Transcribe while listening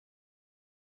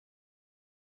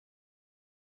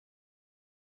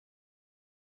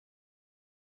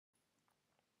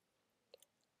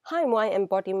Hi wine and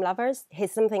board game lovers,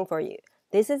 here's something for you.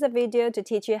 This is a video to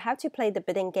teach you how to play the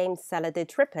bidding game Cellar the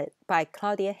Triplet by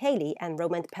Claudia Haley and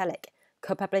Roman Pelic,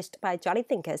 co-published by Jolly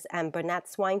Thinkers and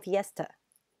Bernard's Wine Fiesta.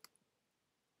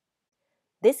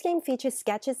 This game features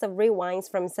sketches of real wines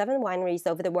from 7 wineries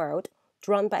over the world,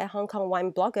 drawn by a Hong Kong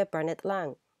wine blogger Bernard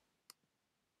Leung.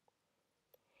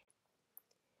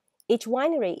 Each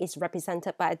winery is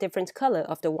represented by a different color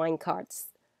of the wine cards.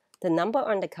 The number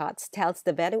on the cards tells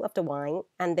the value of the wine,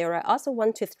 and there are also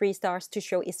 1 to 3 stars to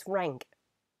show its rank.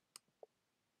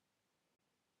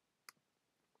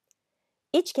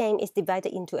 Each game is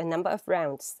divided into a number of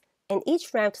rounds, and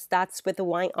each round starts with a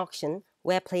wine auction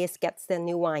where players get their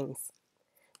new wines.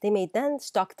 They may then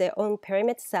stock their own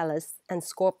pyramid cellars and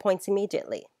score points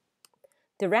immediately.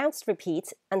 The rounds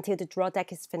repeat until the draw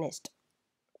deck is finished.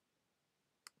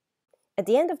 At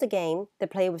the end of the game, the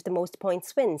player with the most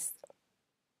points wins.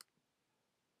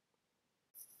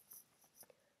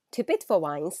 To bid for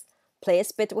wines,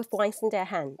 players bid with wines in their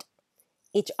hand.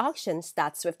 Each auction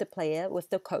starts with the player with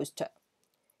the coaster.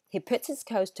 He puts his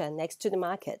coaster next to the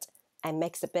market and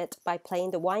makes a bid by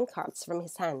playing the wine cards from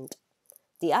his hand.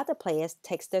 The other players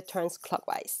take their turns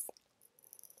clockwise.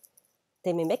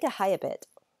 They may make a higher bid,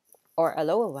 or a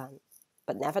lower one,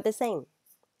 but never the same.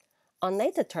 On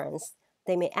later turns,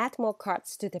 they may add more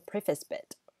cards to the previous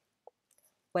bid.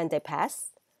 When they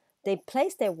pass, they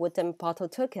place their wooden bottle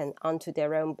token onto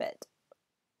their own bid.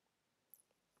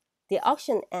 The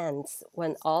auction ends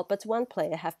when all but one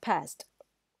player have passed.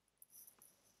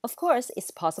 Of course, it's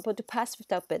possible to pass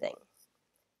without bidding.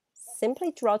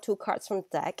 Simply draw 2 cards from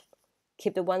the deck,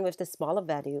 keep the one with the smaller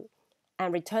value,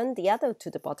 and return the other to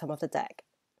the bottom of the deck.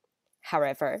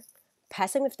 However,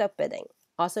 passing without bidding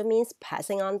also means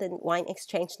passing on the wine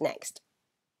exchange next.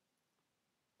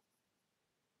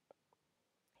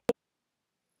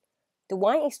 The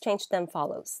wine exchange then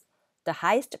follows. The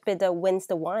highest bidder wins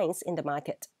the wines in the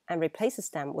market and replaces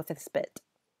them with his bid.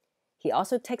 He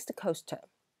also takes the coaster.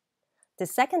 The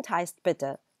second highest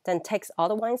bidder then takes all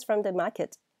the wines from the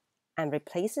market and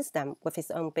replaces them with his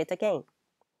own bid again.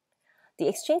 The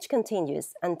exchange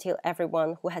continues until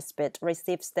everyone who has bid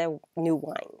receives their new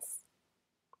wines.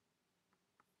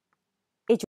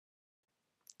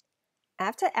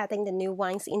 After adding the new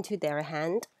wines into their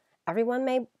hand, everyone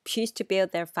may choose to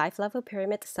build their 5-level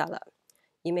pyramid cellar.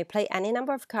 You may play any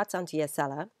number of cards onto your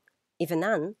cellar, even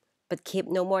none, but keep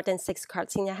no more than 6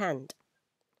 cards in your hand.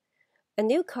 A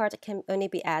new card can only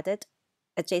be added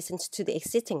adjacent to the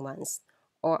existing ones,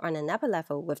 or on another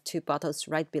level with 2 bottles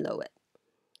right below it.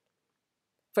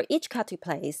 For each card you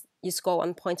place, you score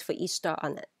 1 point for each star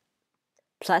on it,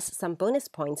 plus some bonus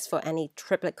points for any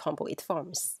triplet combo it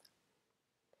forms.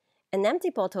 An empty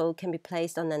bottle can be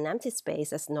placed on an empty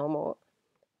space as normal,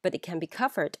 but it can be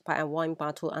covered by a wine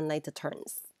bottle on later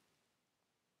turns.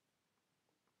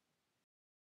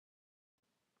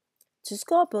 To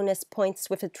score bonus points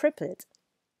with a triplet,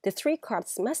 the 3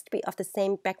 cards must be of the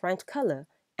same background color,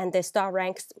 and their star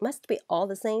ranks must be all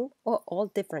the same or all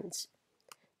different.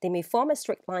 They may form a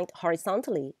straight line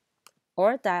horizontally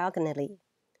or diagonally.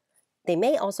 They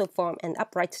may also form an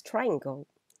upright triangle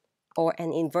or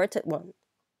an inverted one.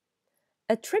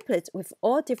 A triplet with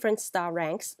all different star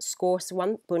ranks scores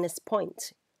 1 bonus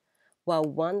point, while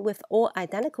one with all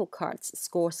identical cards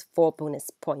scores 4 bonus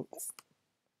points.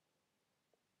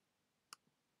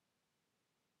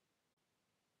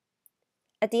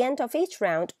 At the end of each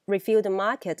round, refill the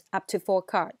market up to 4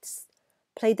 cards.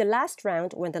 Play the last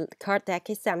round when the card deck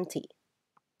is empty.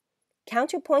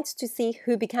 Count your points to see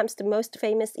who becomes the most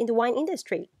famous in the wine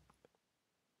industry.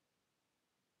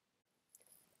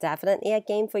 Definitely a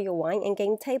game for your wine and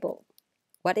game table.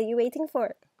 What are you waiting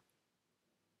for?